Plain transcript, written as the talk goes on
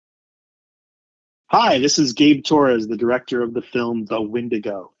Hi, this is Gabe Torres, the director of the film The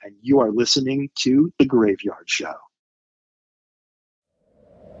Windigo, and you are listening to The Graveyard Show.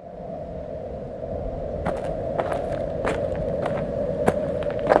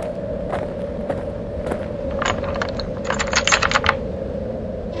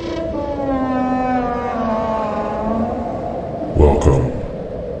 Welcome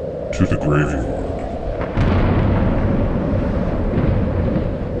to The Graveyard.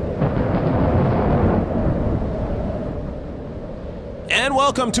 And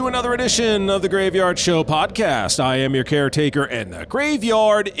welcome to another edition of the Graveyard Show podcast. I am your caretaker, and the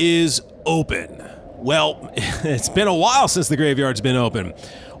graveyard is open. Well, it's been a while since the graveyard's been open.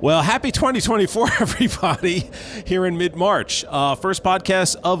 Well, happy 2024, everybody, here in mid-March. First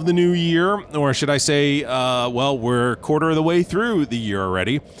podcast of the new year, or should I say, we're a quarter of the way through the year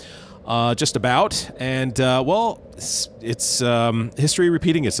already. Just about. And, it's history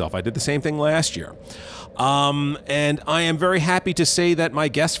repeating itself. I did the same thing last year. And I am very happy to say that my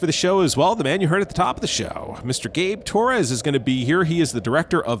guest for the show is, well, the man you heard at the top of the show. Mr. Gabe Torres is going to be here. He is the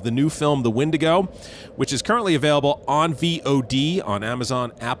director of the new film, The Windigo, which is currently available on VOD on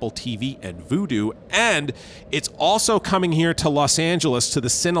Amazon, Apple TV, and Vudu. And it's also coming here to Los Angeles to the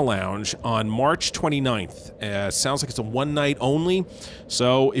Cine Lounge on March 29th. Sounds like it's a one night only.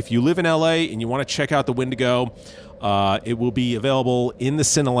 So if you live in LA and you want to check out The Windigo, it will be available in the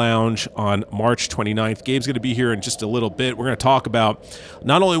Cine Lounge on March 29th. Gabe's going to be here in just a little bit. We're going to talk about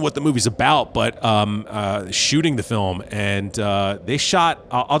not only what the movie's about, but shooting the film. And they shot,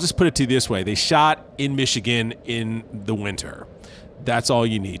 I'll just put it to you this way, they shot in Michigan in the winter. That's all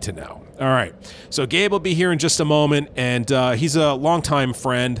you need to know. All right. So Gabe will be here in just a moment, and he's a longtime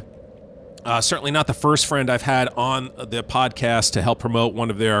friend. Certainly not the first friend I've had on the podcast to help promote one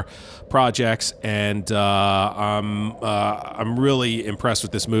of their projects, and I'm really impressed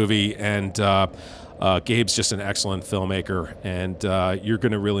with this movie. And Gabe's just an excellent filmmaker, and you're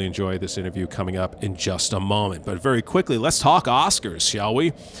going to really enjoy this interview coming up in just a moment. But very quickly, let's talk Oscars, shall we?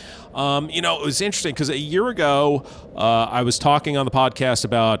 It was interesting because a year ago, I was talking on the podcast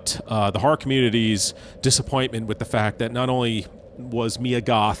about the horror community's disappointment with the fact that not only was Mia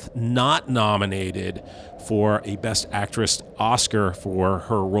Goth not nominated for a Best Actress Oscar for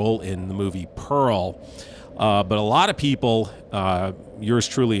her role in the movie Pearl, but a lot of people, yours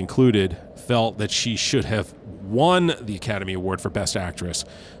truly included, felt that she should have won the Academy Award for Best Actress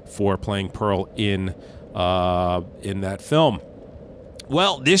for playing Pearl in that film.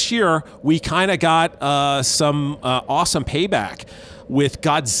 Well, this year we kind of got some awesome payback, with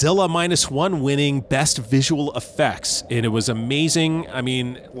Godzilla -1 winning Best Visual Effects. And it was amazing. I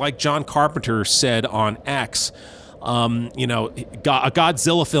mean, like John Carpenter said on X, a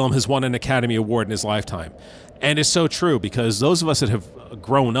Godzilla film has won an Academy Award in his lifetime. And it's so true, because those of us that have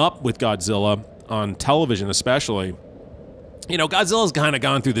grown up with Godzilla on television especially, Godzilla's kind of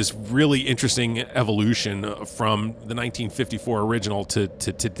gone through this really interesting evolution from the 1954 original to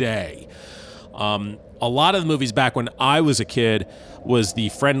today. A lot of the movies back when I was a kid was the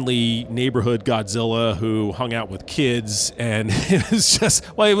friendly neighborhood Godzilla who hung out with kids, and it was just,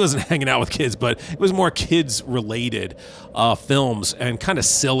 well, he wasn't hanging out with kids, but it was more kids-related films, and kind of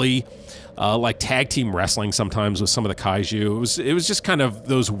silly, like tag team wrestling sometimes with some of the kaiju. It was just kind of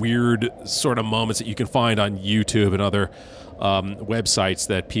those weird sort of moments that you can find on YouTube and other websites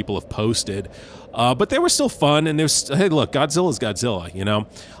that people have posted. But they were still fun, and hey, look, Godzilla's Godzilla,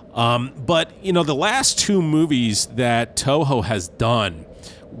 But, the last two movies that Toho has done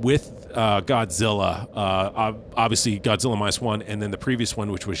with Godzilla, obviously Godzilla -1, and then the previous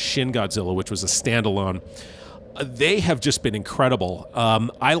one, which was Shin Godzilla, which was a standalone, they have just been incredible.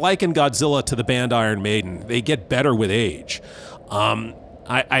 I liken Godzilla to the band Iron Maiden. They get better with age.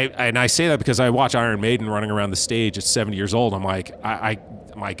 I say that because I watch Iron Maiden running around the stage at 70 years old. I'm like,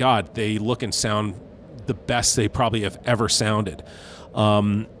 my God, they look and sound the best they probably have ever sounded.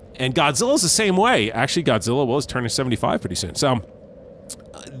 And Godzilla's the same way. Actually, Godzilla was turning 75 pretty soon. So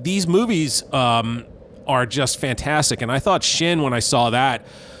these movies are just fantastic. And I thought Shin, when I saw that,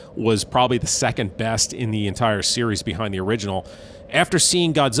 was probably the second best in the entire series behind the original. After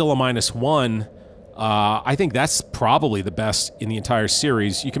seeing Godzilla -1, I think that's probably the best in the entire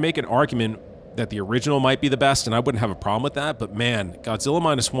series. You can make an argument that the original might be the best, and I wouldn't have a problem with that, but man, Godzilla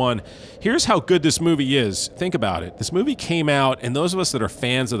 -1, here's how good this movie is. Think about it. This movie came out, and those of us that are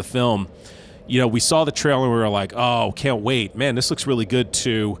fans of the film, we saw the trailer and we were like, oh, can't wait. Man, this looks really good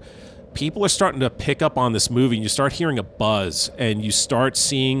too. People are starting to pick up on this movie, and you start hearing a buzz, and you start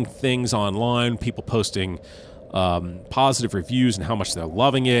seeing things online, people posting positive reviews and how much they're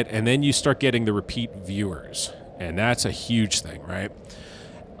loving it, and then you start getting the repeat viewers, and that's a huge thing, right?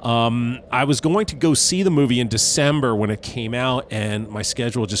 I was going to go see the movie in December when it came out, and my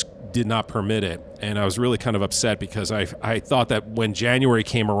schedule just did not permit it. And I was really kind of upset because I thought that when January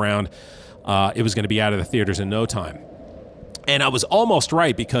came around, it was going to be out of the theaters in no time. And I was almost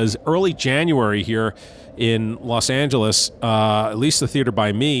right, because early January here in Los Angeles, at least the theater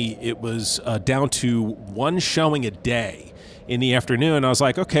by me, it was down to one showing a day in the afternoon. I was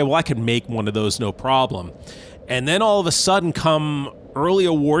like, okay, well, I could make one of those, no problem. And then all of a sudden, come early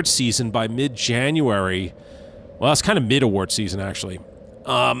award season by mid-January, well, it's kind of mid-award season, actually,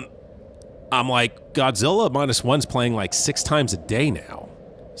 I'm like, Godzilla -1's playing like 6 times a day now.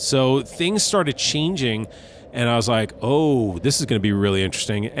 So things started changing, and I was like, oh, this is going to be really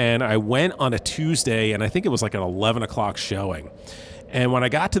interesting. And I went on a Tuesday, and I think it was like an 11 o'clock showing. And when I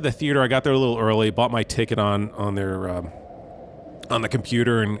got to the theater, I got there a little early, bought my ticket on their on the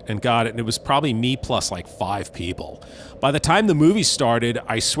computer and got it, and it was probably me plus like 5 people. By the time the movie started,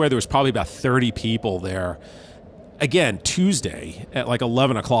 I swear there was probably about 30 people there. Again, Tuesday at like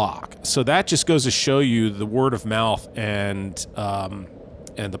 11 o'clock. So that just goes to show you the word of mouth and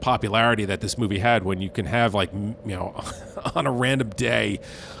the popularity that this movie had, when you can have, like, you know, on a random day,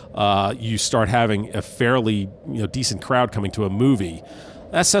 you start having a fairly, you know, decent crowd coming to a movie.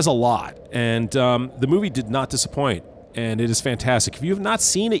 That says a lot. And the movie did not disappoint, and it is fantastic. If you have not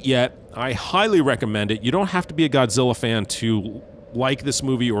seen it yet, I highly recommend it. You don't have to be a Godzilla fan to like this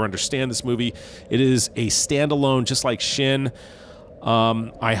movie or understand this movie. It is a standalone, just like Shin.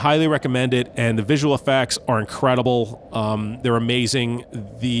 I highly recommend it, and the visual effects are incredible. They're amazing.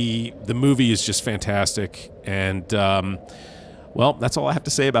 The movie is just fantastic, and well, that's all I have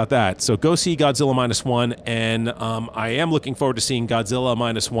to say about that. So go see Godzilla -1, and I am looking forward to seeing Godzilla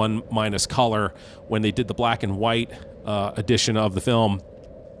 -1 minus color when they did the black and white edition of the film.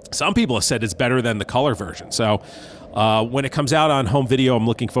 Some people have said it's better than the color version. So when it comes out on home video, I'm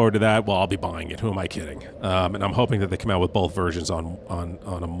looking forward to that. Well, I'll be buying it. Who am I kidding? And I'm hoping that they come out with both versions on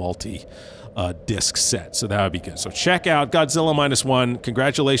a multi disc set. So that would be good. So check out Godzilla -1.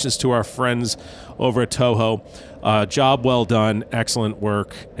 Congratulations to our friends over at Toho. Job well done. Excellent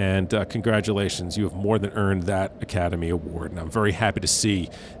work. And congratulations. You have more than earned that Academy Award. And I'm very happy to see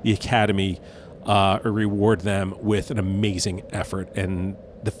the Academy reward them with an amazing effort. And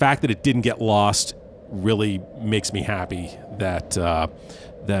the fact that it didn't get lost really makes me happy that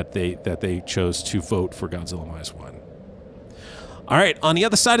that they chose to vote for Godzilla -1. All right, on the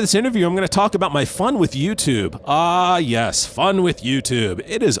other side of this interview, I'm going to talk about my fun with YouTube. Ah, yes, fun with YouTube.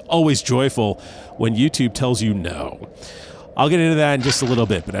 It is always joyful when YouTube tells you no. I'll get into that in just a little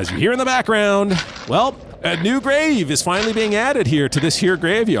bit, but as you hear in the background, well, a new grave is finally being added here to this here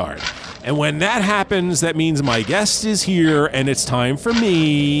graveyard. And when that happens, that means my guest is here, and it's time for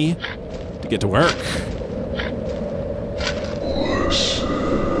me to get to work.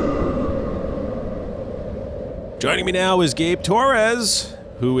 Joining me now is Gabe Torres,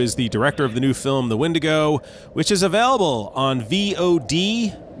 who is the director of the new film, The Windigo, which is available on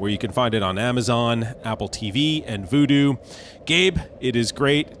VOD, where you can find it on Amazon, Apple TV, and Vudu. Gabe, it is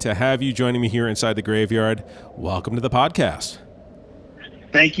great to have you joining me here inside the graveyard. Welcome to the podcast.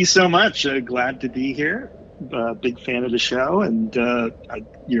 Thank you so much. Glad to be here. Big fan of the show, and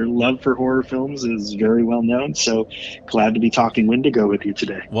your love for horror films is very well known, so glad to be talking Windigo with you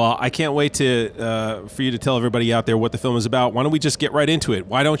today. Well, I can't wait to for you to tell everybody out there what the film is about. Why don't we just get right into it?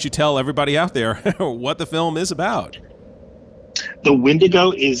 Why don't you tell everybody out there what the film is about? The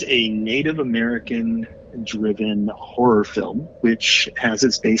Windigo is a Native American-driven horror film, which has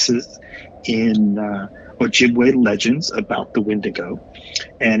its basis in Ojibwe legends about the Windigo,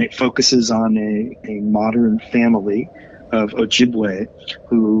 and it focuses on a modern family of Ojibwe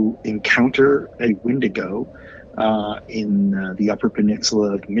who encounter a Windigo in the Upper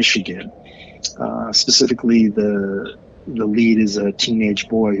Peninsula of Michigan. Specifically, the lead is a teenage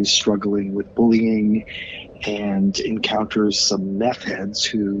boy who's struggling with bullying and encounters some meth heads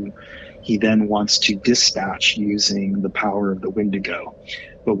who he then wants to dispatch using the power of the Windigo.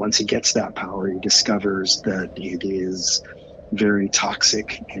 But once he gets that power, he discovers that it is very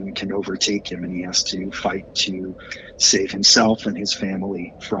toxic and can overtake him, and he has to fight to save himself and his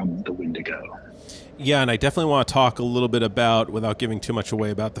family from the Windigo. Yeah, and I definitely want to talk a little bit about, without giving too much away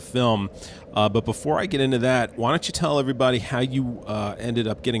about the film, but before I get into that, why don't you tell everybody how you ended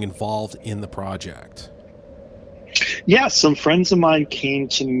up getting involved in the project? Yeah, some friends of mine came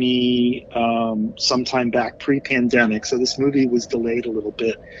to me sometime back pre-pandemic, so this movie was delayed a little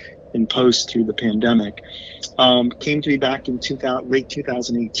bit in post through the pandemic. Came to me back in late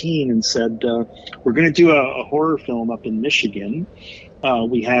 2018 and said, we're going to do a horror film up in Michigan.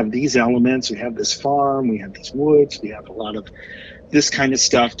 We have these elements, we have this farm, we have these woods, we have a lot of this kind of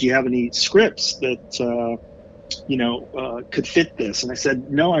stuff. Do you have any scripts that could fit this? And I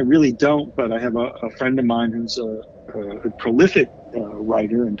said, no, I really don't, but I have a friend of mine who's a prolific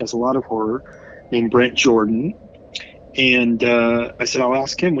writer and does a lot of horror, named Brent Jordan. And I said, I'll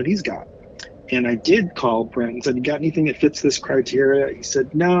ask him what he's got. And I did call Brent and said, you got anything that fits this criteria? He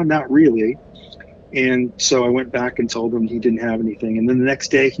said, no, not really. And so I went back and told him he didn't have anything. And then the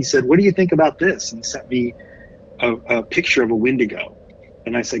next day he said, what do you think about this? And he sent me a picture of a Windigo.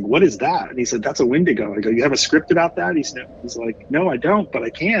 And I said, what is that? And he said, that's a Windigo. I go, you have a script about that? He's like, no, I don't, but I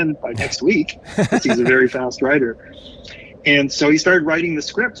can by next week. He's a very fast writer. And so he started writing the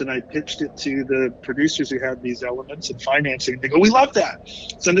script, and I pitched it to the producers who had these elements and financing. They go, we love that.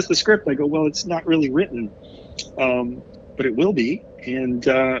 Send us the script. I go, well, it's not really written, but it will be. And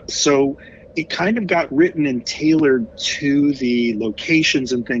so it kind of got written and tailored to the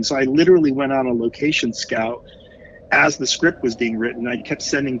locations and things. So I literally went on a location scout as the script was being written. I kept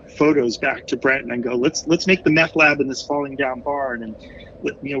sending photos back to Brent, and I go, let's make the meth lab in this falling down barn, and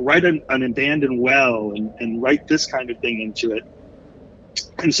write an abandoned well, and write this kind of thing into it.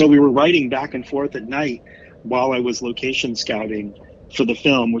 And so we were writing back and forth at night while I was location scouting for the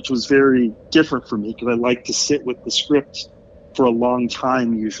film, which was very different for me because I like to sit with the script for a long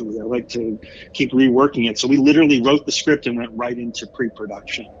time. Usually I like to keep reworking it. So we literally wrote the script and went right into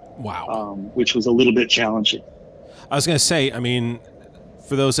pre-production. Wow. Which was a little bit challenging. I was going to say, I mean,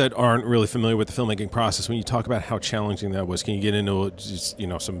 for those that aren't really familiar with the filmmaking process, when you talk about how challenging that was, can you get into just,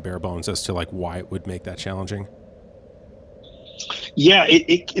 some bare bones as to like why it would make that challenging? Yeah,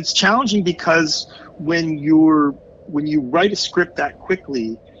 it's challenging because when you write a script that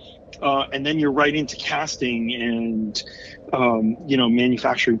quickly, and then you're right into casting and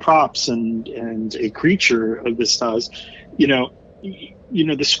manufacturing props and a creature of this size,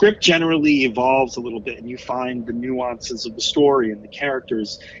 the script generally evolves a little bit, and you find the nuances of the story and the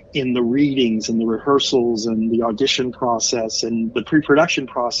characters in the readings and the rehearsals and the audition process, and the pre-production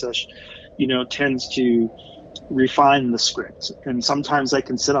process, tends to refine the script. And sometimes I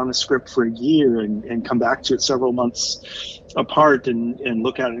can sit on a script for a year and come back to it several months apart and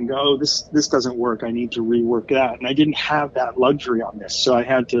look at it and go, oh, this doesn't work. I need to rework that. And I didn't have that luxury on this. So I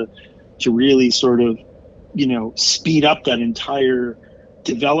had to really sort of, speed up that entire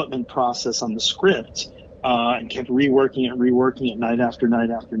development process on the script, and kept reworking it night after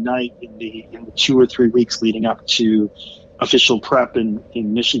night after night in the 2 or 3 weeks leading up to official prep in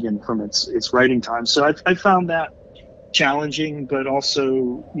Michigan from its writing time. So I found that challenging, but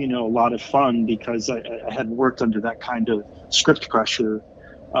also, a lot of fun because I hadn't worked under that kind of script pressure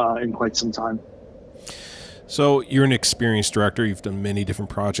in quite some time. So you're an experienced director. You've done many different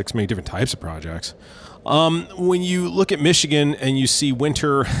projects, many different types of projects. When you look at Michigan and you see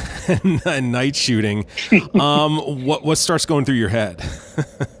winter and night shooting, what starts going through your head?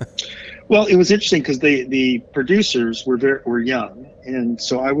 Well, it was interesting because the producers were young, and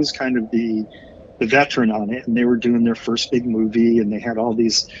so I was kind of the veteran on it, and they were doing their first big movie, and they had all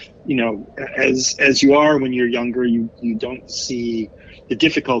these, as you are when you're younger, you don't see the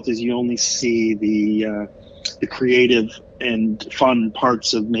difficulties, you only see the creative and fun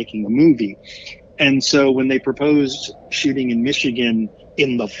parts of making a movie. And so when they proposed shooting in Michigan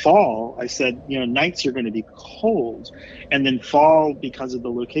in the fall, I said, nights are going to be cold. And then fall, because of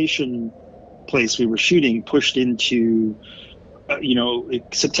the location place we were shooting, pushed into,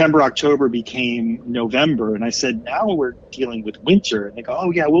 September, October became November. And I said, now we're dealing with winter. And they go,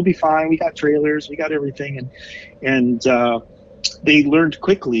 oh, yeah, we'll be fine. We got trailers. We got everything. And they learned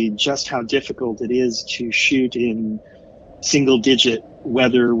quickly just how difficult it is to shoot in single-digit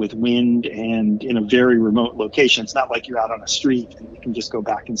weather with wind and in a very remote location. It's not like you're out on a street and you can just go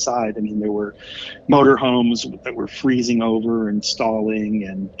back inside. I mean, there were motorhomes that were freezing over and stalling,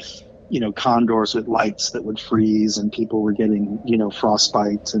 and condors with lights that would freeze, and people were getting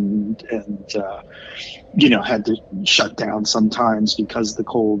frostbite and had to shut down sometimes because the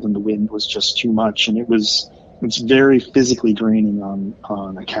cold and the wind was just too much. And it's very physically draining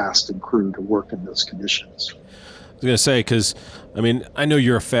on a cast and crew to work in those conditions. I was going to say, because, I mean, I know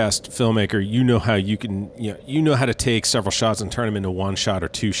you're a fast filmmaker. You know how you can, you know how to take several shots and turn them into one shot or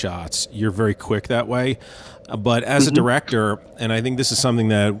two shots. You're very quick that way. But as a director, and I think this is something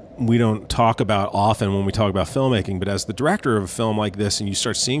that we don't talk about often when we talk about filmmaking, but as the director of a film like this, and you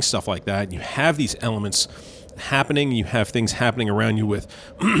start seeing stuff like that, and you have these elements happening, you have things happening around you with,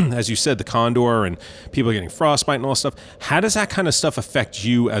 as you said, the condor and people getting frostbite and all this stuff. How does that kind of stuff affect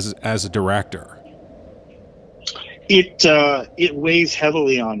you as a director? It weighs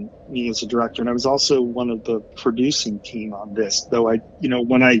heavily on me as a director, and I was also one of the producing team on this. Though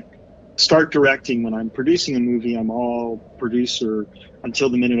when I start directing, when I'm producing a movie, I'm all producer until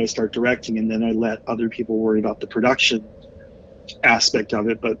the minute I start directing, and then I let other people worry about the production aspect of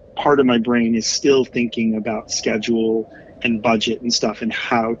it. But part of my brain is still thinking about schedule and budget and stuff, and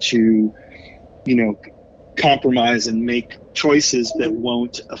how to, compromise and make choices that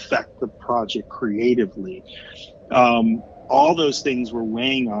won't affect the project creatively. All those things were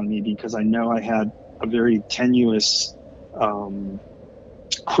weighing on me because I know I had a very tenuous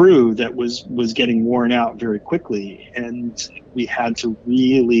crew that was getting worn out very quickly, and we had to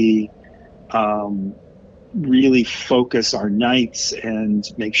really focus our nights and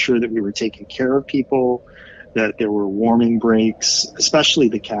make sure that we were taking care of people, that there were warming breaks, especially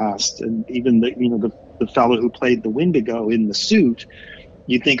the cast, and even the fellow who played the Windigo in the suit.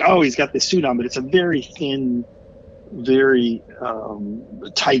 You think, oh, he's got the suit on, but it's a very thin, very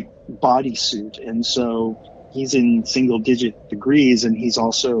tight bodysuit, and so he's in single-digit degrees, and he's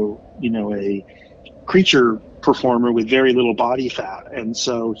also, a creature performer with very little body fat, and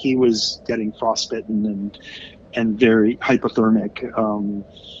so he was getting frostbitten and very hypothermic,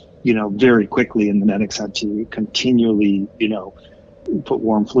 very quickly, and the medics had to continually, put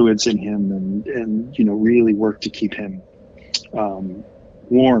warm fluids in him and really work to keep him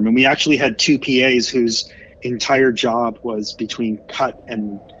warm. And we actually had 2 PAs whose entire job was between cut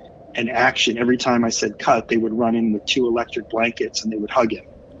and action. Every time I said cut, they would run in with 2 electric blankets and they would hug him.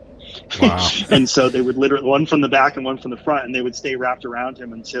 Wow. And so they would literally, one from the back and one from the front, and they would stay wrapped around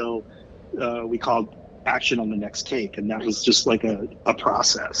him until we called action on the next take. And that was just like a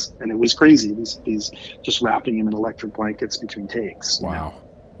process, and it was crazy, these just wrapping him in electric blankets between takes.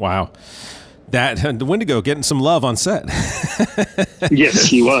 Wow. That the Windigo getting some love on set. Yes,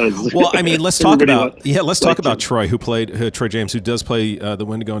 he was. Well, I mean, let's talk about Troy, Troy James, who does play the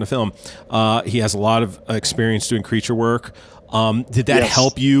Windigo in the film. He has a lot of experience doing creature work. Did that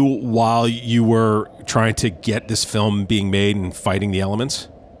help you while you were trying to get this film being made and fighting the elements?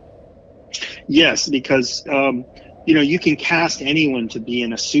 Yes, because you can cast anyone to be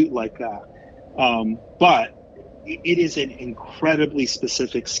in a suit like that, but it is an incredibly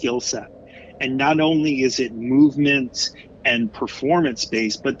specific skill set. And not only is it movement and performance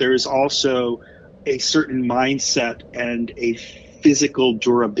based, but there's also a certain mindset and a physical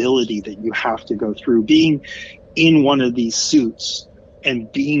durability that you have to go through. Being in one of these suits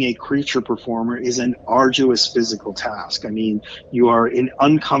and being a creature performer is an arduous physical task. I mean, you are in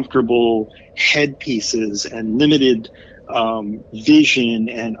uncomfortable headpieces and limited vision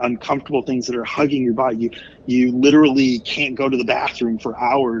and uncomfortable things that are hugging your body. You literally can't go to the bathroom for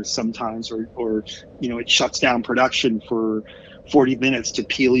hours sometimes, or it shuts down production for 40 minutes to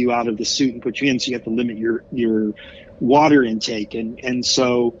peel you out of the suit and put you in, so you have to limit your water intake. And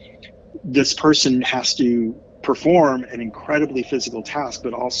so this person has to perform an incredibly physical task,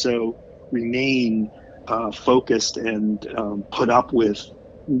 but also remain focused and put up with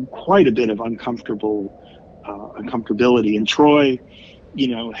quite a bit of uncomfortability. And Troy,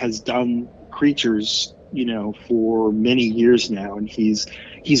 has done creatures, for many years now, and he's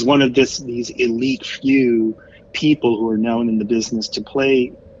one of these elite few people who are known in the business to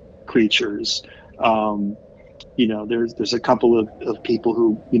play creatures. There's a couple of people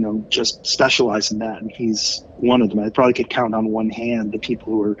who, just specialize in that, and he's one of them. I probably could count on one hand the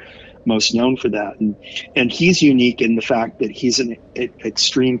people who are most known for that. And he's unique in the fact that he's an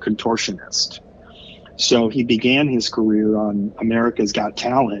extreme contortionist. So he began his career on America's Got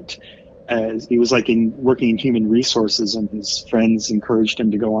Talent, as he was working in human resources, and his friends encouraged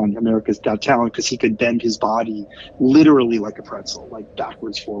him to go on America's Got Talent because he could bend his body literally like a pretzel, like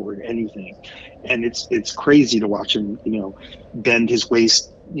backwards, forward, anything. And it's crazy to watch him, bend his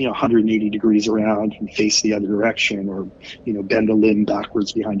waist, 180 degrees around and face the other direction, or, bend a limb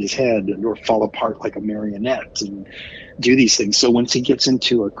backwards behind his head, or fall apart like a marionette and do these things. So once he gets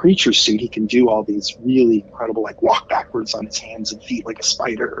into a creature suit, he can do all these really incredible, like walk backwards on his hands and feet like a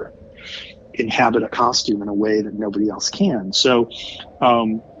spider, inhabit a costume in a way that nobody else can. So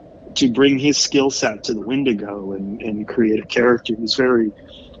to bring his skill set to the Windigo and create a character he's very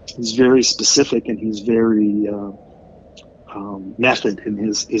specific, and he's very method in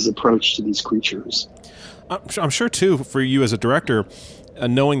his approach to these creatures. I'm sure too, for you as a director,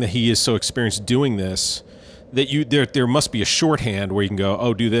 knowing that he is so experienced doing this, that there must be a shorthand where you can go,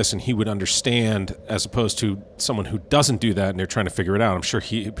 oh, do this, and he would understand, as opposed to someone who doesn't do that and they're trying to figure it out. I'm sure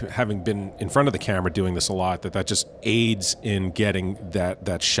he, having been in front of the camera doing this a lot, that just aids in getting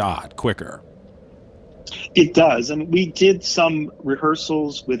that shot quicker. It does. I mean, we did some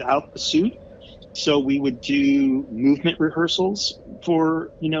rehearsals without the suit. So we would do movement rehearsals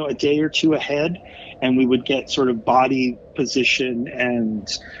for, a day or two ahead, and we would get sort of body position and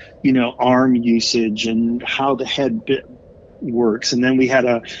arm usage and how the head bit works. And then we had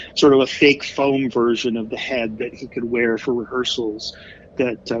a sort of a fake foam version of the head that he could wear for rehearsals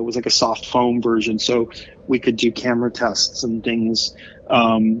that was like a soft foam version. So we could do camera tests and things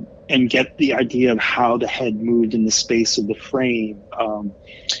and get the idea of how the head moved in the space of the frame.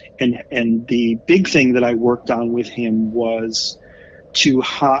 And the big thing that I worked on with him was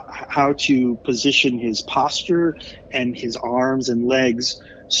how to position his posture and his arms and legs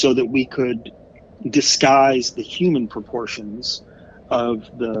so that we could disguise the human proportions of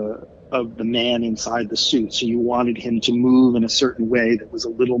the man inside the suit. So you wanted him to move in a certain way that was a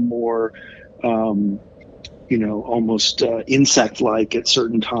little more almost insect-like at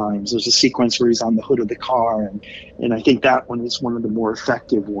certain times. There's a sequence where he's on the hood of the car, and I think that one is one of the more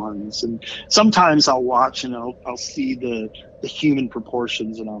effective ones. And sometimes I'll watch and I'll see the human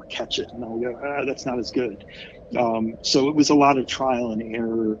proportions and I'll catch it and I'll go, that's not as good. So it was a lot of trial and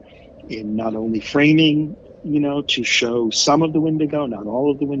error in not only framing, to show some of the Windigo, not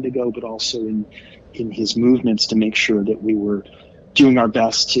all of the Windigo, but also in his movements to make sure that we were doing our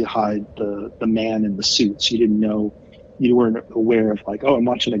best to hide the man in the suit. So you weren't aware of like, oh, I'm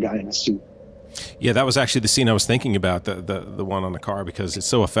watching a guy in a suit. Yeah, that was actually the scene I was thinking about, the one on the car, because it's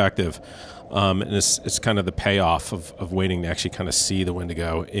so effective. And it's kind of the payoff of waiting to actually kind of see the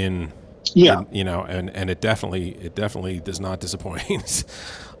Windigo and it definitely does not disappoint.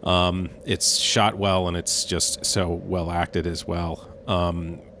 It's shot well, and it's just so well acted as well.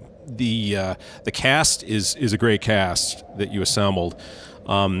 The cast is a great cast that you assembled.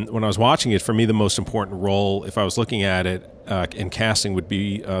 When I was watching it, for me, the most important role, if I was looking at it in casting, would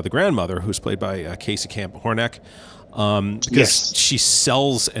be the grandmother, who's played by Casey Camp Horneck, because she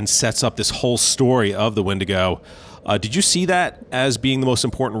sells and sets up this whole story of the Windigo. Did you see that as being the most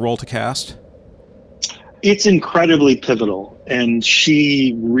important role to cast? It's incredibly pivotal, and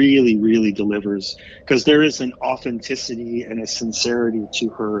she really, really delivers, because there is an authenticity and a sincerity to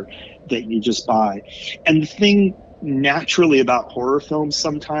her that you just buy. And the thing naturally about horror films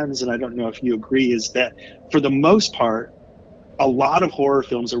sometimes, and I don't know if you agree, is that for the most part, a lot of horror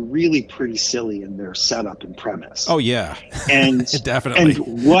films are really pretty silly in their setup and premise. Oh yeah, and definitely. And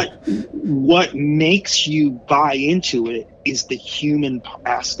what makes you buy into it is the human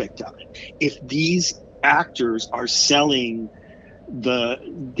aspect of it. If these actors are selling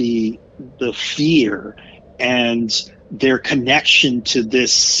the fear, and their connection to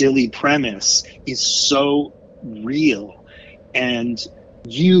this silly premise is so real, and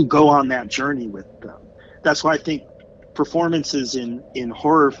you go on that journey with them. That's why I think performances in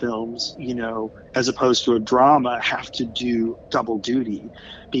horror films, as opposed to a drama, have to do double duty,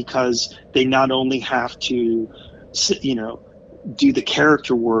 because they not only have to do the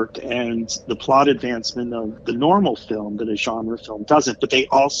character work and the plot advancement of the normal film that a genre film doesn't, but they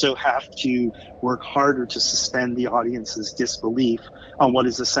also have to work harder to suspend the audience's disbelief on what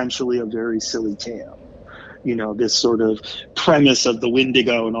is essentially a very silly tale. This sort of premise of the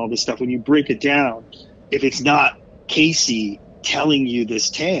Windigo and all this stuff. When you break it down, if it's not Casey telling you this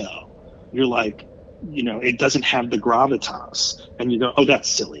tale, you're like, it doesn't have the gravitas, and you go, oh, that's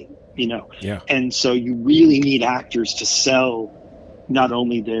silly. Yeah. And so you really need actors to sell not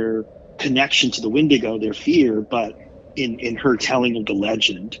only their connection to the Windigo, their fear, but in her telling of the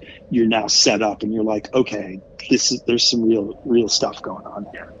legend, you're now set up and you're like, okay, there's some real stuff going on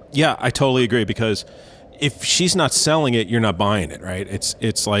here. Yeah, I totally agree, because if she's not selling it, you're not buying it, right?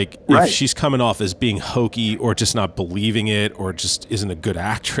 It's like if she's coming off as being hokey or just not believing it or just isn't a good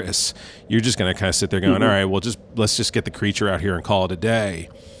actress, you're just going to kind of sit there going, all right, well, let's just get the creature out here and call it a day.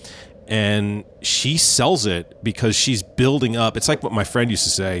 And she sells it because she's building up. It's like what my friend used to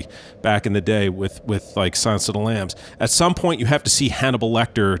say back in the day with like Silence of the Lambs. At some point, you have to see Hannibal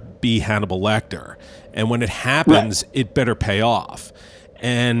Lecter be Hannibal Lecter. And when it happens, it better pay off.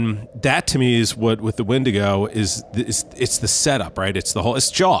 And that to me is what with the Windigo is it's the setup, right? It's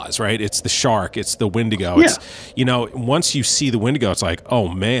Jaws, right? It's the shark, it's the Windigo. Yeah. It's, once you see the Windigo, it's like, oh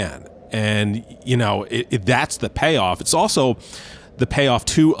man. And, that's the payoff. It's also the payoff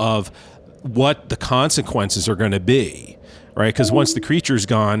too of what the consequences are going to be, right? Because once the creature's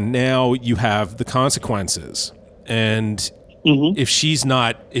gone, now you have the consequences. And if she's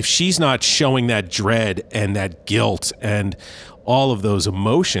not showing that dread and that guilt and all of those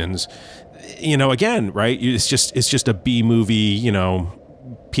emotions, again, right? It's just a B movie,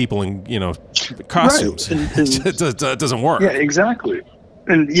 people in costumes. Right. It doesn't work. Yeah, exactly.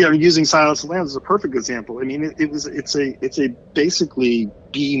 And using Silence of the Lambs is a perfect example. I mean, it's a basically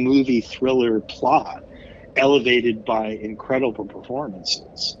B movie thriller plot elevated by incredible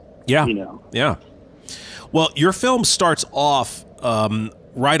performances. Yeah. Yeah. Well, your film starts off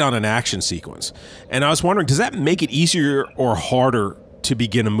right on an action sequence. And I was wondering, does that make it easier or harder to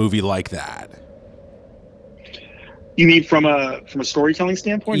begin a movie like that? You mean from a storytelling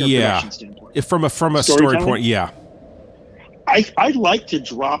standpoint or production standpoint? If from a story point, yeah. I'd like to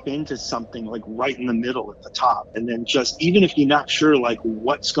drop into something like right in the middle at the top, and then just, even if you're not sure like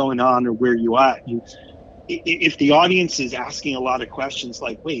what's going on or where you at, if the audience is asking a lot of questions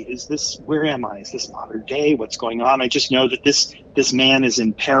like, wait, where am I? Is this modern day? What's going on? I just know that this man is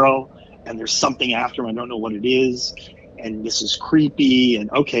in peril and there's something after him. I don't know what it is. And this is creepy. And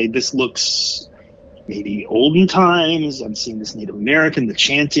okay, this looks maybe olden times. I'm seeing this Native American, the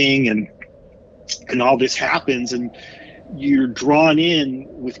chanting, and all this happens. And you're drawn in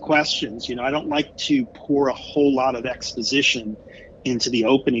with questions. I don't like to pour a whole lot of exposition into the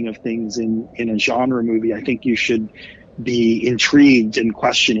opening of things in a genre movie. I think you should be intrigued and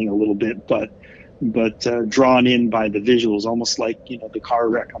questioning a little bit, but drawn in by the visuals, almost like the car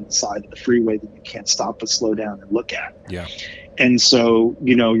wreck on the side of the freeway that you can't stop but slow down and look at. Yeah. And so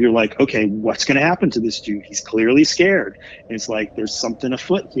you're like, okay, what's going to happen to this dude? He's clearly scared. And it's like there's something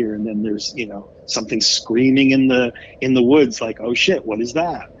afoot here, and then there's something screaming in the woods, like, oh shit, what is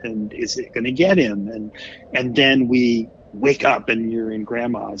that? And is it going to get him? And then we wake up and you're in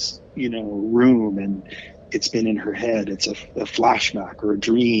grandma's room, and it's been in her head. It's a flashback or a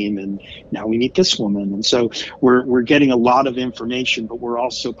dream, and now we meet this woman. And so we're getting a lot of information, but we're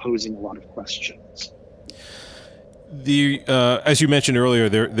also posing a lot of questions. As you mentioned earlier,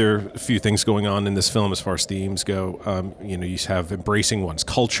 there are a few things going on in this film as far as themes go. You have embracing one's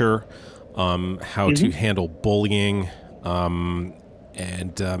culture, how to handle bullying,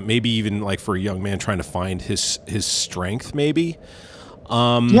 and maybe even like for a young man trying to find his strength, maybe.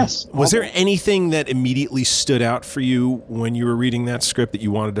 Yes. Was there anything that immediately stood out for you when you were reading that script that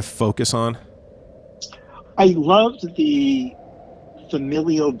you wanted to focus on? I loved the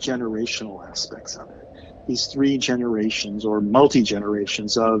familial generational aspects of it. These three generations or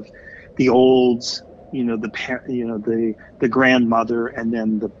multi-generations of the old, the grandmother, and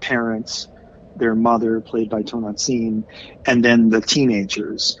then the parents, their mother played by Tonan, and then the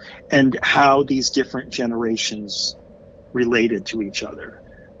teenagers, and how these different generations related to each other.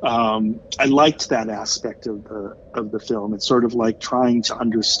 I liked that aspect of the film. It's sort of like trying to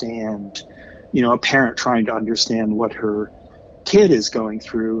understand, a parent trying to understand what her kid is going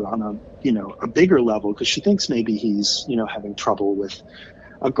through on a bigger level, because she thinks maybe he's having trouble with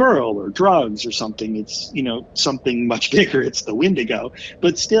a girl or drugs or something. It's something much bigger. It's the Windigo,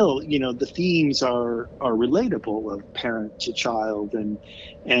 but still the themes are relatable, of parent to child, and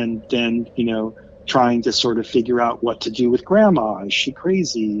then trying to sort of figure out what to do with grandma. Is she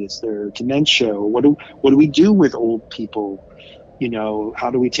crazy? Is there dementia? What do we do with old people?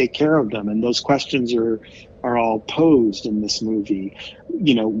 How do we take care of them? And those questions are all posed in this movie.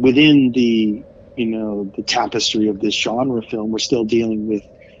 Within the tapestry of this genre film, we're still dealing with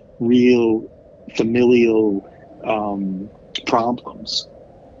real familial problems.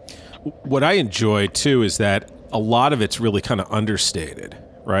 What I enjoy too is that a lot of it's really kind of understated,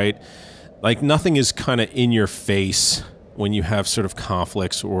 right? Like nothing is kind of in your face when you have sort of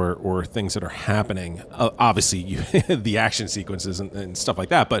conflicts or things that are happening. Obviously, the action sequences and stuff like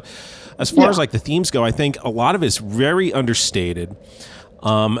that. But as far as like the themes go, I think a lot of it is very understated,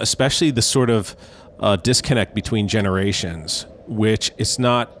 especially the sort of disconnect between generations, which it's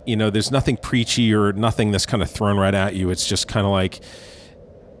not, there's nothing preachy or nothing that's kind of thrown right at you. It's just kind of like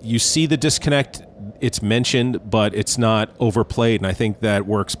you see the disconnect. It's mentioned, but it's not overplayed. And I think that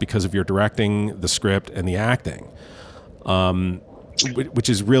works because of your directing, the script, and the acting. Which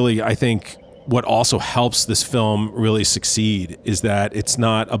is really, I think, what also helps this film really succeed, is that it's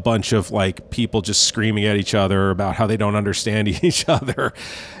not a bunch of like people just screaming at each other about how they don't understand each other.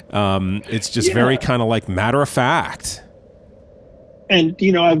 It's just very kind of like matter of fact. And,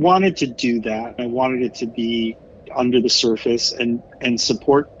 I wanted to do that. I wanted it to be under the surface and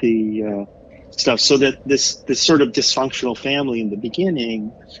support the stuff, so that this sort of dysfunctional family in the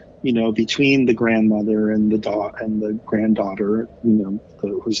beginning, between the grandmother and the granddaughter,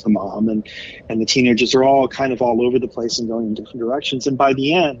 who's the mom, and the teenagers are all kind of all over the place and going in different directions. And by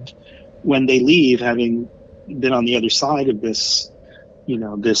the end, when they leave, having been on the other side of this,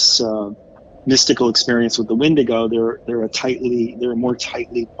 this mystical experience with the Windigo, they're a more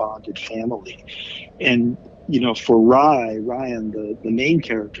tightly bonded family. And for Ryan, the main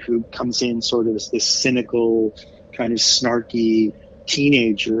character, who comes in sort of as this cynical, kind of snarky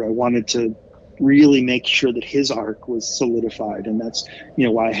teenager, I wanted to really make sure that his arc was solidified. And that's,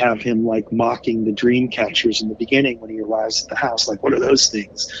 why I have him like mocking the dream catchers in the beginning when he arrives at the house, like, what are those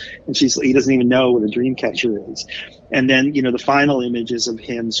things? And he doesn't even know what a dream catcher is. And then, the final image is of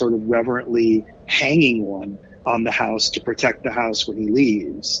him sort of reverently hanging one on the house to protect the house when he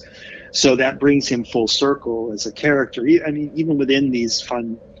leaves. So that brings him full circle as a character. I mean, even within these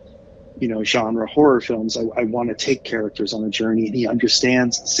fun, genre horror films, I want to take characters on a journey, and he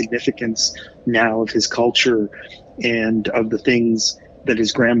understands the significance now of his culture and of the things that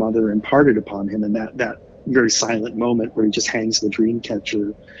his grandmother imparted upon him. And that very silent moment where he just hangs the dream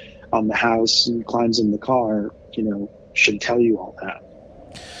catcher on the house and climbs in the car, should tell you all that.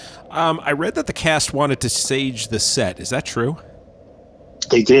 I read that the cast wanted to sage the set. Is that true?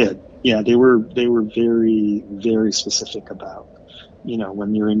 They did. Yeah, they were very, very specific about,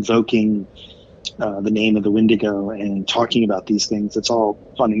 when you're invoking the name of the Wendigo and talking about these things, it's all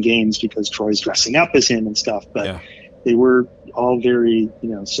fun and games because Troy's dressing up as him and stuff. But they were all very,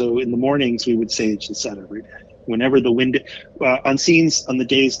 so in the mornings we would sage the set every day. Whenever the on scenes on the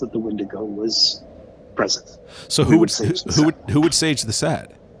days that the Wendigo was present. So who would sage the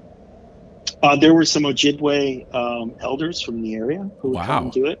set? There were some Ojibwe elders from the area who would come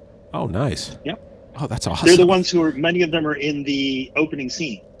and do it. Oh, nice. Yep. Oh, that's awesome. They're the ones many of them are in the opening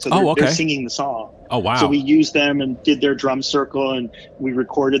scene. So they're singing the song. Oh, wow. So we used them and did their drum circle, and we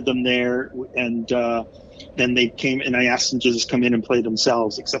recorded them there. And then they came, and I asked them to just come in and play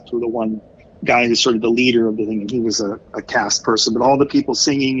themselves, except for the one guy who's sort of the leader of the thing. And he was a cast person. But all the people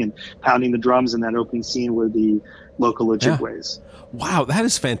singing and pounding the drums in that opening scene were the local Ojibwes. Wow, that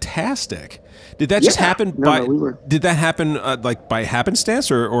is fantastic. Did that just happen did that happen like by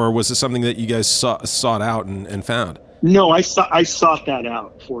happenstance, or was it something that you guys sought out and found? No, I sought that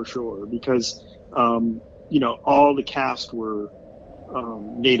out for sure, because all the cast were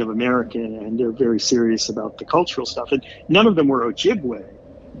Native American, and they're very serious about the cultural stuff. And none of them were Ojibwe,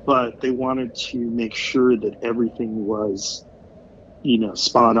 but they wanted to make sure that everything was,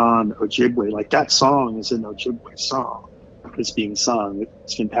 spot on Ojibwe. Like that song is an Ojibwe song. It's being sung.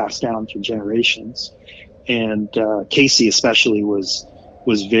 It's been passed down through generations, and Casey especially was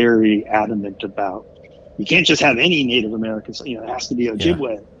very adamant about, you can't just have any Native Americans. It has to be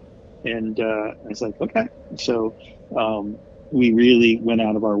Ojibwe. And I was like, okay. So we really went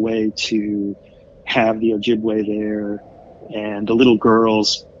out of our way to have the Ojibwe there, and the little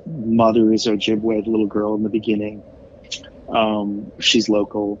girl's mother is Ojibwe. The little girl in the beginning, she's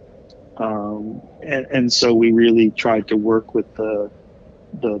local. And so we really tried to work with the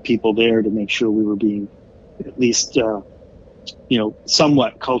people there to make sure we were being at least,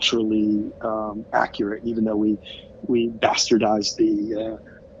 somewhat culturally accurate, even though we bastardized the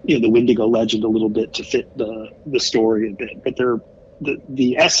Windigo legend a little bit to fit the story a bit. But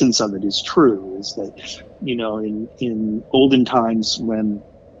the essence of it is true, is that, in olden times when,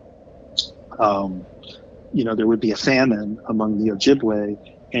 there would be a famine among the Ojibwe,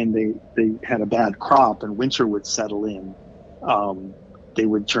 and they had a bad crop and winter would settle in, they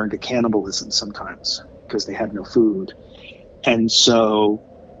would turn to cannibalism sometimes because they had no food. And so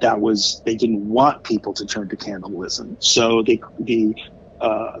they didn't want people to turn to cannibalism. So the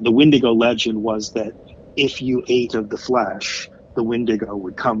Windigo legend was that if you ate of the flesh, the Windigo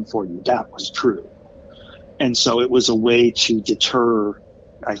would come for you. That was true. And so it was a way to deter,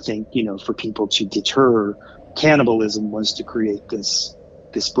 I think, for people to deter cannibalism, was to create this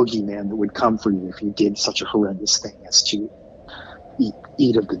boogeyman that would come for you if you did such a horrendous thing as to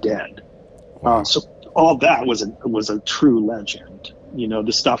eat of the dead. Wow. So all that was a true legend.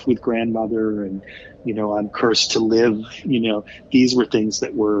 The stuff with grandmother and, I'm cursed to live, these were things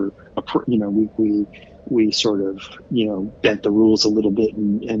that were, we sort of, bent the rules a little bit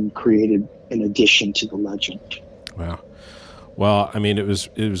and created an addition to the legend. Wow. Well, I mean, it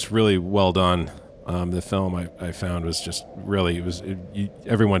was really well done. The film I found was just really,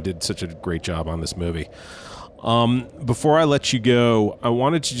 everyone did such a great job on this movie. Before I let you go, I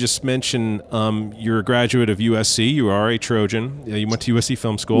wanted to just mention you're a graduate of USC. You are a Trojan. You went to USC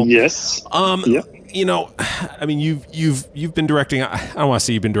Film School. Yes. Yeah. I mean, you've been directing. I don't want to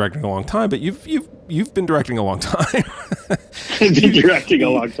say you've been directing a long time, but you've been directing a long time. I've been directing a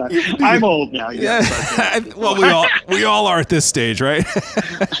long time. I'm old now. Yeah. Well, we all are at this stage, right?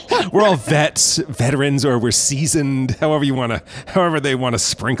 We're all veterans, or we're seasoned, however they want to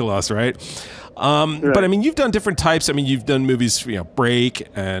sprinkle us, right? But I mean, you've done different types. I mean, you've done movies, Break,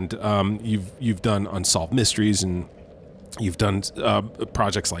 and you've done Unsolved Mysteries, and you've done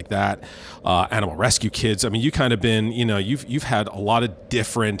projects like that, Animal Rescue Kids. I mean, you kind of been, you've had a lot of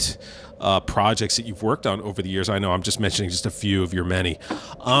different projects that you've worked on over the years. I know I'm just mentioning just a few of your many.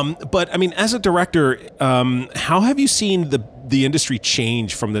 But I mean, as a director, how have you seen the industry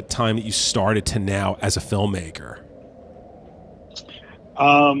change from the time that you started to now as a filmmaker?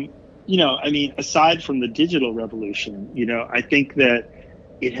 You know, I mean, aside from the digital revolution, you know, I think that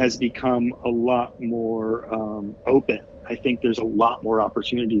it has become a lot more open. I think there's a lot more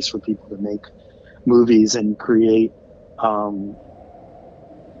opportunities for people to make movies and create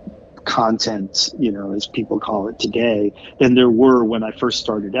content, you know, as people call it today, than there were when I first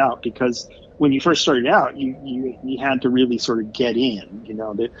started out. Because when you first started out, you had to really sort of get in, you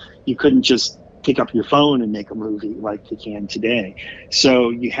know, that you couldn't just pick up your phone and make a movie like you can today.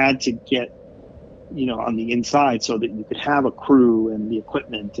 So you had to get, you know, on the inside so that you could have a crew and the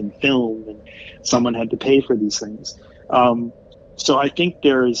equipment and film, and someone had to pay for these things. So I think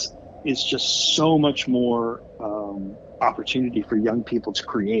is just so much more opportunity for young people to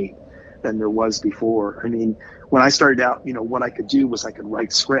create than there was before. I mean, when I started out, you know, what I could do was I could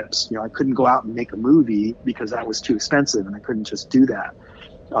write scripts. You know, I couldn't go out and make a movie because that was too expensive, and I couldn't just do that.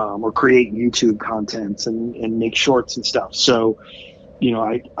 Or create YouTube content and make shorts and stuff. So, you know,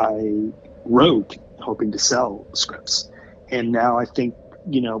 I wrote hoping to sell scripts. And now I think,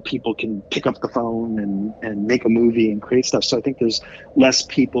 you know, people can pick up the phone and make a movie and create stuff. So I think there's less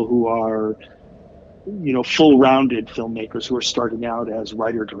people who are, you know, full-rounded filmmakers who are starting out as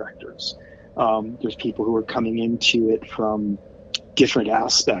writer-directors. There's people who are coming into it from different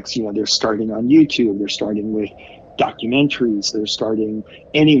aspects. You know, they're starting on YouTube, they're starting with documentaries, they're starting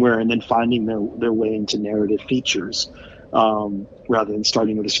anywhere and then finding their way into narrative features, rather than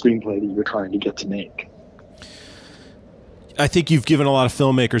starting with a screenplay that you're trying to get to make. I think you've given a lot of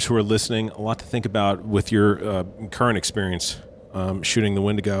filmmakers who are listening a lot to think about with your current experience shooting the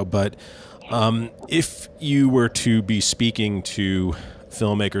Windigo. But if you were to be speaking to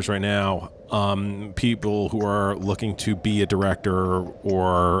filmmakers right now, people who are looking to be a director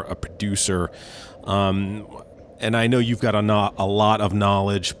or a producer, and I know you've got a lot of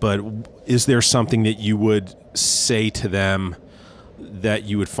knowledge, but is there something that you would say to them that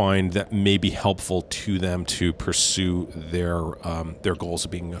you would find that may be helpful to them to pursue their goals of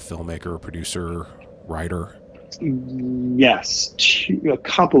being a filmmaker, producer, writer? Yes, a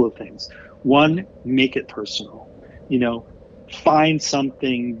couple of things. One, make it personal. You know, find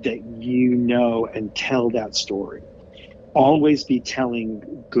something that you know and tell that story. Always be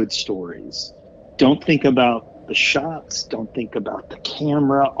telling good stories. Don't think about the shots, don't think about the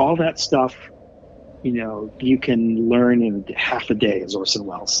camera, all that stuff, you know, you can learn in half a day, as Orson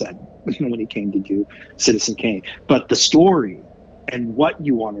Welles said when he came to do Citizen Kane. But the story and what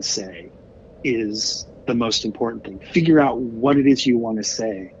you want to say is the most important thing. Figure out what it is you want to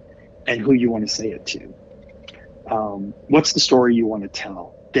say and who you want to say it to. What's the story you want to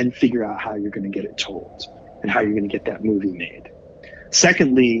tell? Then figure out how you're going to get it told and how you're going to get that movie made.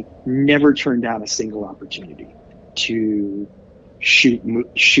 Secondly, never turn down a single opportunity to shoot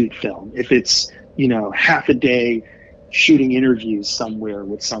film. If it's, you know, half a day shooting interviews somewhere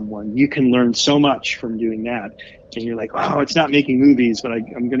with someone, you can learn so much from doing that. And you're like, oh, it's not making movies, but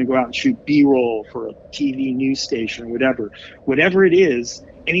I'm going to go out and shoot B-roll for a TV news station or whatever. Whatever it is,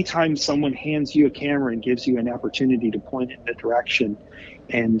 anytime someone hands you a camera and gives you an opportunity to point it in a direction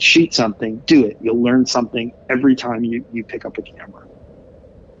and shoot something, do it. You'll learn something every time you pick up a camera.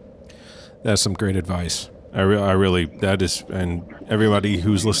 That's some great advice. I really, that is, and everybody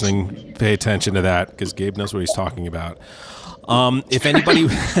who's listening, pay attention to that, because Gabe knows what he's talking about. If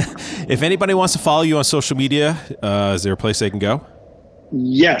anybody wants to follow you on social media, is there a place they can go?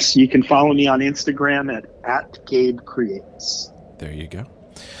 Yes, you can follow me on Instagram at Gabe Creates. There you go.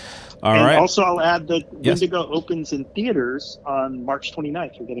 All right. Also, I'll add that Windigo opens in theaters on March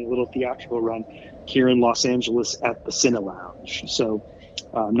 29th. We're getting a little theatrical run here in Los Angeles at the Cine Lounge. So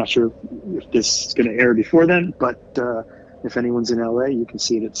I'm not sure if this is going to air before then, but if anyone's in LA, you can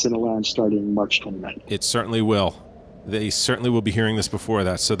see it at Cine Lounge starting March 29th. It certainly will. They certainly will be hearing this before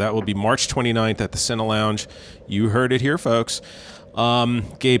that. So that will be March 29th at the Cine Lounge. You heard it here, folks.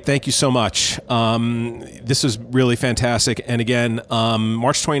 Gabe, thank you so much. This was really fantastic. And again,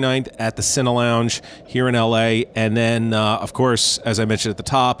 March 29th at the Cine Lounge here in LA. And then, of course, as I mentioned at the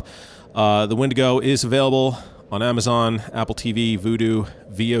top, the Windigo is available on Amazon, Apple TV, Vudu,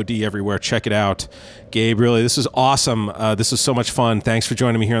 VOD, everywhere. Check it out. Gabe, really, this is awesome. This was so much fun. Thanks for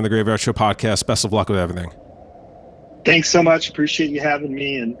joining me here on the Graveyard Show podcast. Best of luck with everything. Thanks so much. Appreciate you having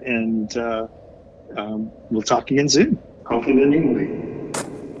me, and we'll talk again soon. Hopefully the new movie.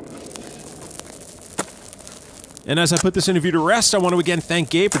 And as I put this interview to rest, I want to again thank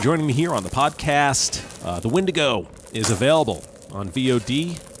Gabe for joining me here on the podcast. The Windigo is available on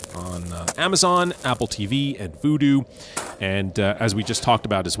VOD, on Amazon, Apple TV, and Vudu. And as we just talked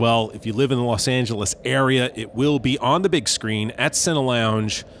about as well, if you live in the Los Angeles area, it will be on the big screen at Cine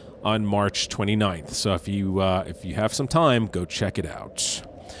Lounge on March 29th. So if you have some time, go check it out.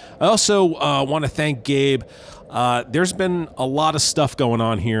 I also want to thank Gabe. There's been a lot of stuff going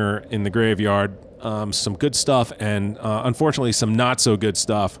on here in the graveyard. Some good stuff and unfortunately some not so good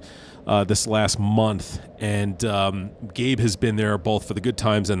stuff this last month. And Gabe has been there both for the good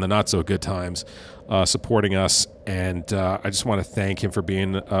times and the not so good times, supporting us. And I just want to thank him for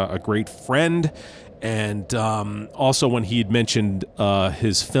being a great friend. And also when he had mentioned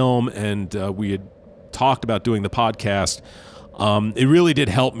his film and we had talked about doing the podcast, it really did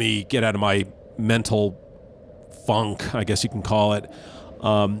help me get out of my mental funk, I guess you can call it,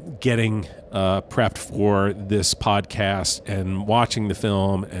 getting prepped for this podcast and watching the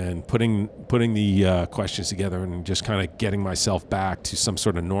film and putting the questions together and just kind of getting myself back to some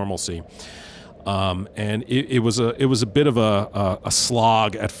sort of normalcy. And it was a bit of a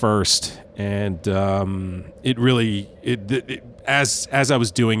slog at first, and as I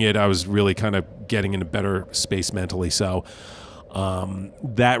was doing it, I was really kind of getting in a better space mentally. So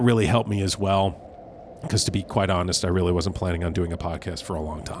that really helped me as well. Because to be quite honest, I really wasn't planning on doing a podcast for a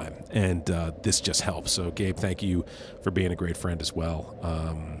long time. And this just helps. So, Gabe, thank you for being a great friend as well.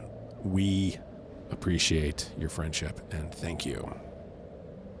 We appreciate your friendship, and thank you.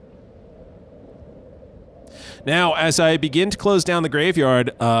 Now, as I begin to close down the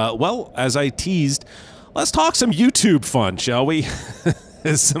graveyard, as I teased, let's talk some YouTube fun, shall we?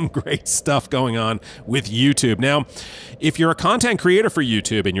 There's some great stuff going on with YouTube. Now, if you're a content creator for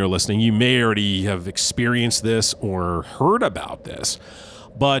YouTube and you're listening, you may already have experienced this or heard about this.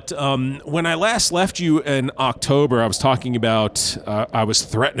 But when I last left you in October, I was talking about, I was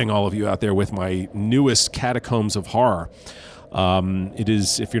threatening all of you out there with my newest Catacombs of Horror. It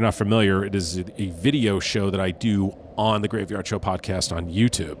is, if you're not familiar, it is a video show that I do on the Graveyard Show podcast on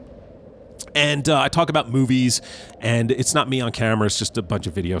YouTube. And I talk about movies, and it's not me on camera, it's just a bunch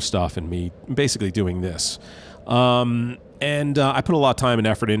of video stuff and me basically doing this. And I put a lot of time and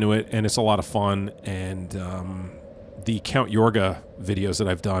effort into it, and it's a lot of fun. And the Count Yorga videos that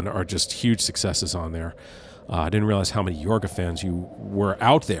I've done are just huge successes on there. I didn't realize how many Yorga fans you were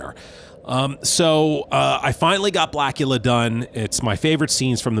out there. So I finally got Blackula done. It's my favorite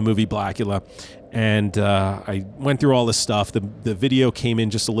scenes from the movie Blackula. And I went through all this stuff. The video came in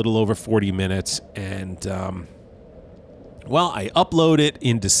just a little over 40 minutes. And, I uploaded it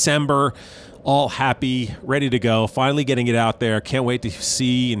in December, all happy, ready to go, finally getting it out there. Can't wait to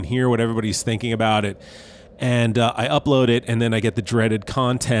see and hear what everybody's thinking about it. And I upload it, and then I get the dreaded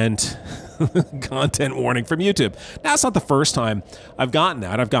content warning from YouTube. Now, it's not the first time I've gotten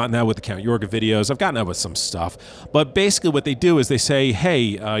that. I've gotten that with the Count Yorga videos. I've gotten that with some stuff. But basically what they do is they say, hey,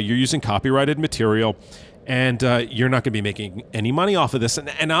 you're using copyrighted material, and you're not going to be making any money off of this.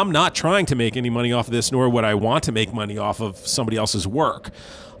 And I'm not trying to make any money off of this, nor would I want to make money off of somebody else's work.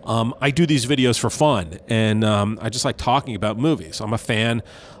 I do these videos for fun, and I just like talking about movies. I'm a fan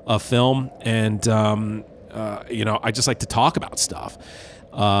of film, and I just like to talk about stuff.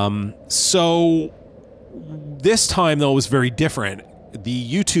 So this time, though, was very different. The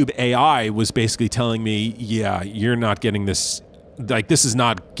YouTube AI was basically telling me, yeah, you're not getting this, like, this is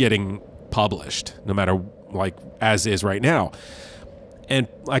not getting published, no matter, like, as is right now. And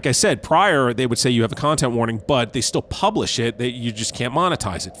like I said, prior, they would say you have a content warning, but they still publish it. You just can't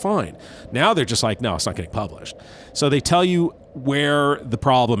monetize it. Fine. Now they're just like, no, it's not getting published. So they tell you where the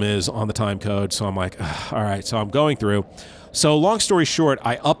problem is on the time code. So I'm like, all right. So I'm going through. So long story short,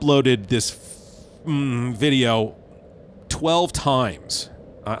 I uploaded this video 12 times.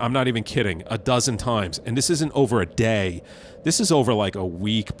 I'm not even kidding. 12 times. And this isn't over a day. This is over like a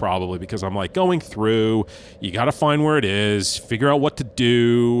week probably, because I'm like going through, you got to find where it is, figure out what to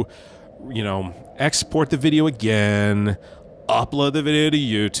do, export the video again, upload the video to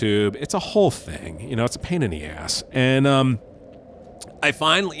YouTube. It's a whole thing, it's a pain in the ass. And I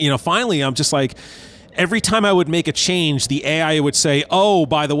finally I'm just like, every time I would make a change, the AI would say, oh,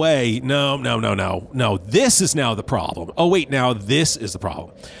 by the way, no, this is now the problem. Oh, wait, now this is the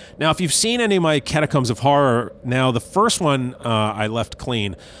problem. Now, if you've seen any of my Catacombs of Horror, now the first one I left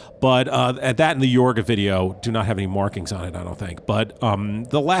clean, but at that and the Yorga video do not have any markings on it, I don't think. But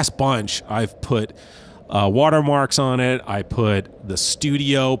the last bunch, I've put watermarks on it. I put the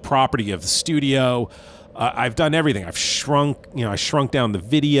studio, property of the studio, I've done everything. I've shrunk, I shrunk down the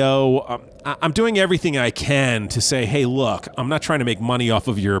video. I'm doing everything I can to say, hey, look, I'm not trying to make money off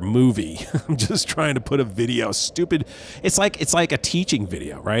of your movie. I'm just trying to put a video stupid. It's like a teaching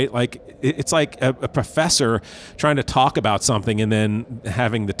video, right? Like it's like a professor trying to talk about something and then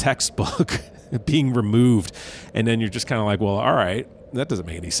having the textbook being removed. And then you're just kind of like, well, all right, that doesn't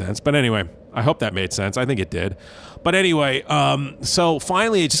make any sense. But anyway, I hope that made sense. I think it did. But anyway, so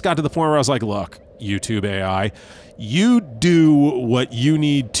finally it just got to the point where I was like, look, YouTube AI, you do what you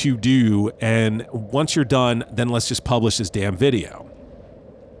need to do, and once you're done, then let's just publish this damn video.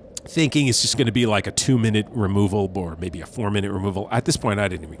 Thinking it's just going to be like a 2-minute removal or maybe a 4-minute removal. At this point, I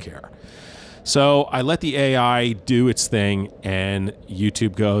didn't even care. So I let the AI do its thing, and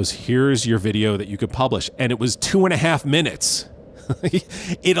YouTube goes, here's your video that you could publish. And it was 2.5 minutes.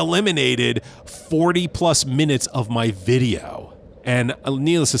 It eliminated 40 plus minutes of my video. And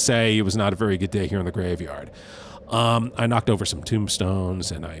needless to say, it was not a very good day here in the graveyard. I knocked over some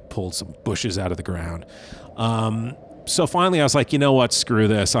tombstones and I pulled some bushes out of the ground. So finally I was like, you know what? Screw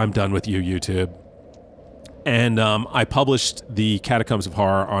this. I'm done with you, YouTube. And I published the Catacombs of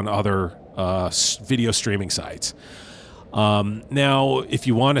Horror on other video streaming sites. Now, if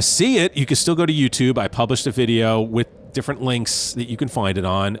you want to see it, you can still go to YouTube. I published a video with different links that you can find it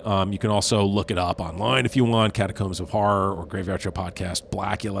on. You can also look it up online if you want, Catacombs of Horror or Graveyard Show Podcast,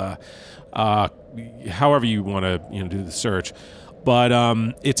 Blackula, however you want to do the search. But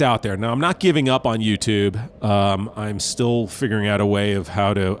it's out there. Now, I'm not giving up on YouTube. I'm still figuring out a way of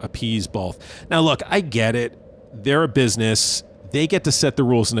how to appease both. Now, look, I get it. They're a business. They get to set the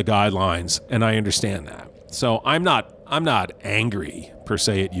rules and the guidelines, and I understand that. So I'm not angry, per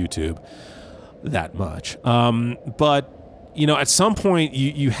se, at YouTube that much. But at some point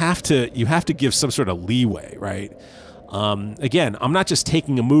you have to give some sort of leeway, right? Again, I'm not just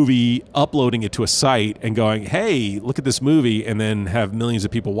taking a movie, uploading it to a site and going, hey, look at this movie, and then have millions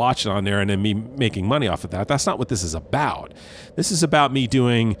of people watch it on there and then me making money off of that. That's not what this is about. This is about me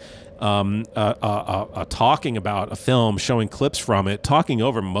doing talking about a film, showing clips from it, talking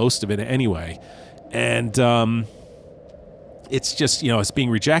over most of it anyway. And it's just, it's being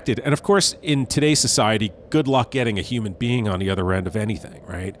rejected. And of course, in today's society, good luck getting a human being on the other end of anything,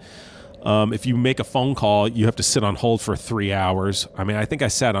 right? If you make a phone call, you have to sit on hold for 3 hours. I mean, I think I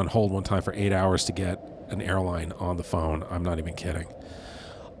sat on hold one time for 8 hours to get an airline on the phone. I'm not even kidding.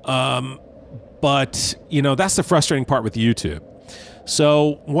 But, that's the frustrating part with YouTube.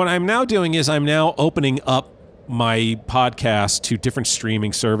 So what I'm now doing is I'm now opening up my podcast to different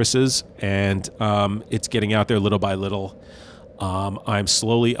streaming services, and it's getting out there little by little. I'm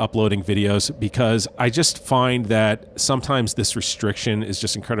slowly uploading videos because I just find that sometimes this restriction is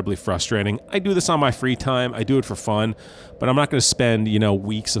just incredibly frustrating. I do this on my free time. I do it for fun, but I'm not going to spend,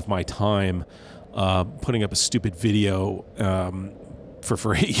 weeks of my time putting up a stupid video for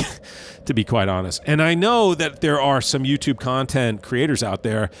free, to be quite honest. And I know that there are some YouTube content creators out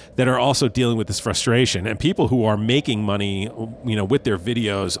there that are also dealing with this frustration, and people who are making money, with their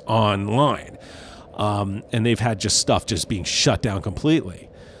videos online. And they've had stuff being shut down completely.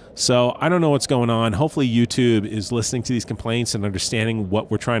 So I don't know what's going on. Hopefully YouTube is listening to these complaints and understanding what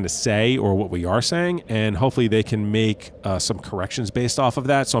we're trying to say or what we are saying, and hopefully they can make some corrections based off of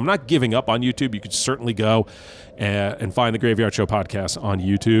that. So I'm not giving up on YouTube. You could certainly go and find the Graveyard Show podcast on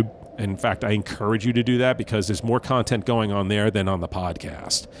YouTube. In fact, I encourage you to do that because there's more content going on there than on the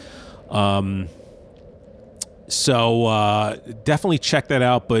podcast. So definitely check that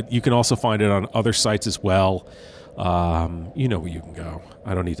out, but you can also find it on other sites as well. You know where you can go.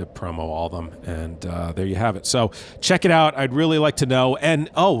 I don't need to promo all of them. And there you have it. So check it out. I'd really like to know. And,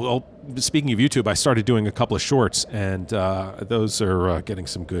 speaking of YouTube, I started doing a couple of shorts, and those are getting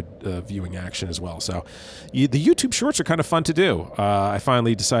some good viewing action as well. So the YouTube shorts are kind of fun to do. I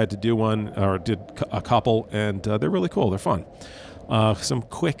finally decided to do one, or did a couple, and they're really cool. They're fun. Some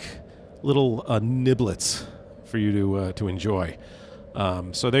quick little niblets for you to enjoy.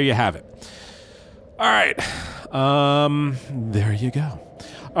 So there you have it. All right. There you go.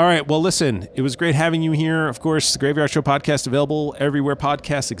 All right. Well, listen, it was great having you here. Of course, the Graveyard Show podcast available everywhere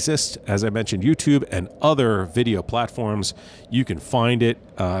podcasts exist. As I mentioned, YouTube and other video platforms. You can find it.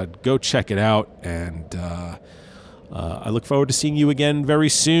 Go check it out. And I look forward to seeing you again very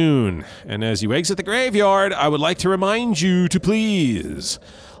soon. And as you exit the graveyard, I would like to remind you to please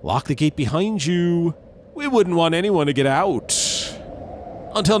lock the gate behind you. We wouldn't want anyone to get out.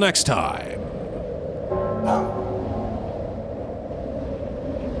 Until next time.